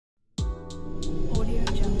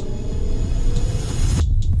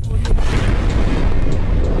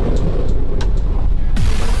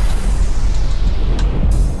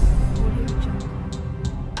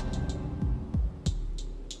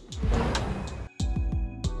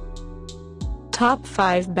Top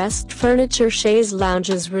 5 Best Furniture Chaise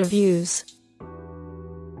Lounges Reviews.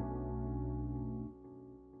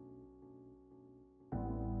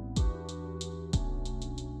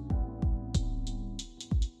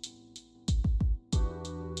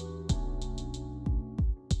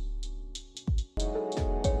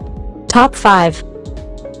 Top 5.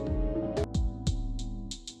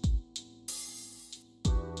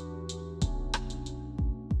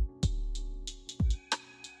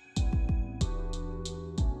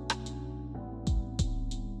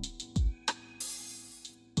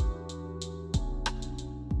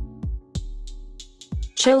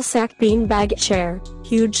 Chillsack beanbag chair,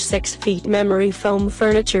 huge 6 feet memory foam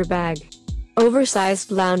furniture bag.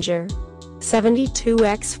 Oversized lounger.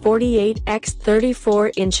 72x 48x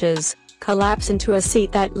 34 inches, collapse into a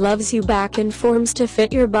seat that loves you back and forms to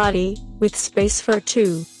fit your body, with space for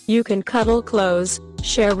two. You can cuddle close,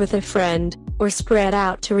 share with a friend, or spread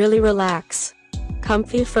out to really relax.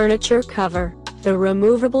 Comfy furniture cover. The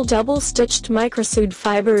removable double-stitched microsuede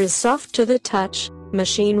fiber is soft to the touch,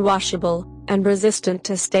 machine washable, and resistant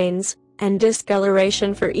to stains and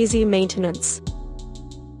discoloration for easy maintenance.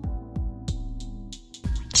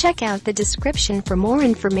 Check out the description for more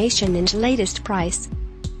information and latest price.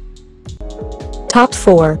 Top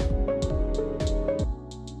 4.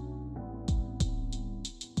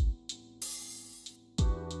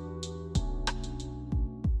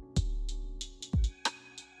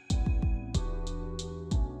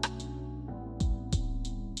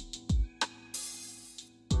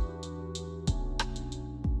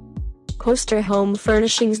 Coaster Home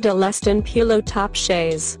Furnishings Dilleston Pillow Top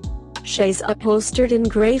Chaise. Chaise upholstered in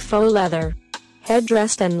gray faux leather.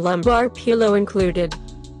 Headrest and lumbar pillow included.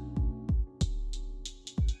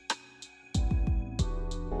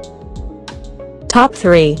 Top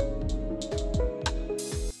 3.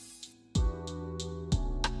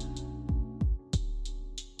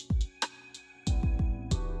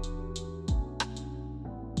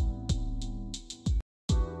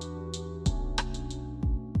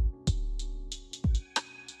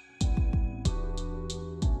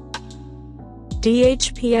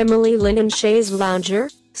 DHP Emily Linen Chaise Lounger,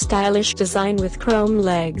 stylish design with chrome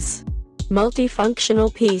legs.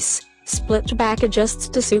 Multifunctional piece, split back adjusts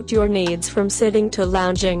to suit your needs from sitting to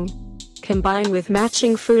lounging. Combine with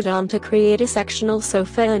matching futon to create a sectional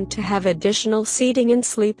sofa and to have additional seating and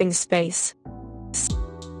sleeping space.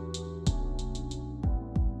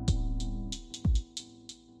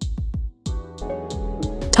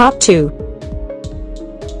 Top 2.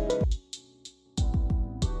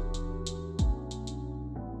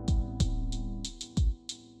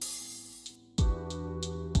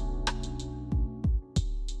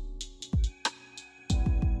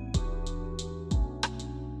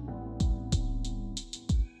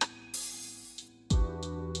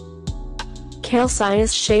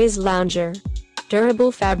 Kelsyus Chaise Lounger.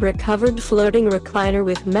 Durable fabric-covered floating recliner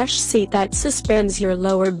with mesh seat that suspends your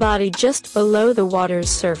lower body just below the water's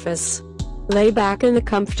surface. Lay back in the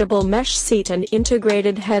comfortable mesh seat and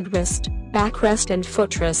integrated headrest, backrest and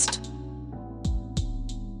footrest.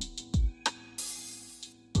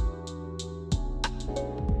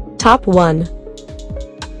 Top 1.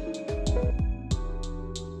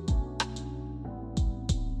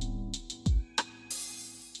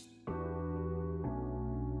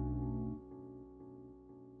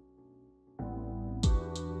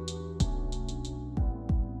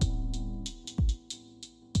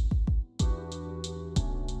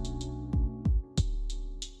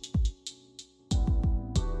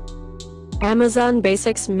 Amazon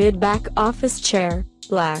Basics Mid-Back Office Chair,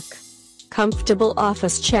 black. Comfortable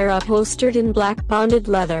office chair upholstered in black bonded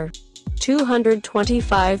leather.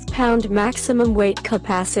 225-pound maximum weight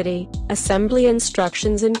capacity, assembly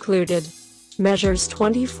instructions included. Measures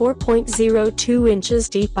 24.02 inches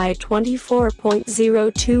deep by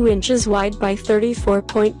 24.02 inches wide by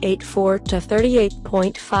 34.84 to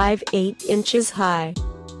 38.58 inches high.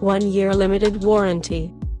 1-year limited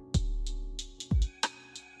warranty.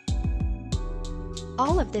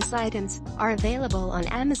 All of these items are available on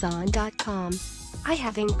Amazon.com. I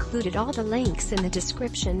have included all the links in the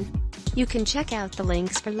description. You can check out the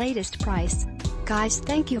links for latest price. Guys,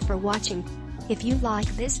 thank you for watching. If you like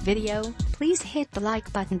this video, please hit the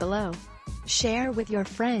like button below. Share with your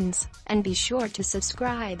friends, and be sure to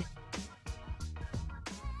subscribe.